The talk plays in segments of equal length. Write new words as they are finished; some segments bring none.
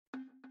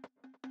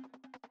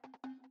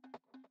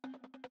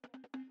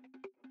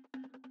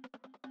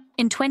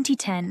In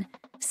 2010,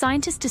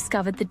 scientists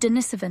discovered the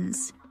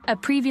Denisovans, a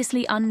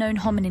previously unknown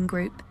hominin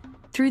group,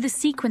 through the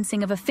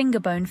sequencing of a finger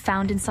bone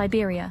found in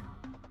Siberia.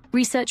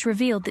 Research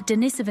revealed that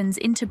Denisovans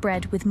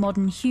interbred with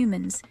modern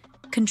humans,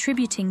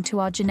 contributing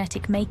to our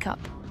genetic makeup.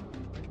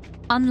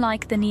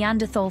 Unlike the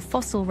Neanderthal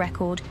fossil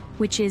record,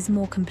 which is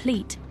more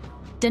complete,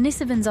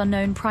 Denisovans are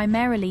known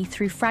primarily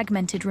through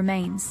fragmented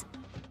remains.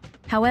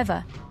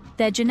 However,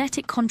 their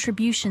genetic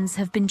contributions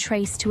have been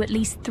traced to at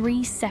least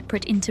 3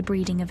 separate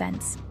interbreeding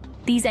events.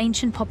 These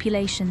ancient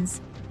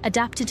populations,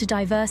 adapted to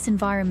diverse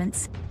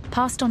environments,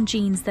 passed on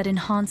genes that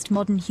enhanced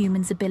modern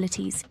humans'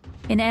 abilities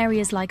in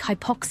areas like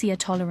hypoxia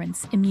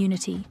tolerance,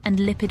 immunity, and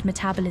lipid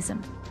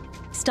metabolism.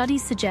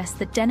 Studies suggest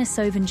that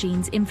Denisovan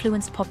genes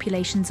influenced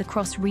populations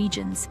across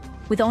regions,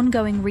 with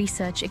ongoing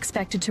research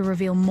expected to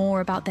reveal more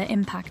about their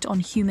impact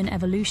on human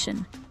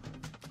evolution.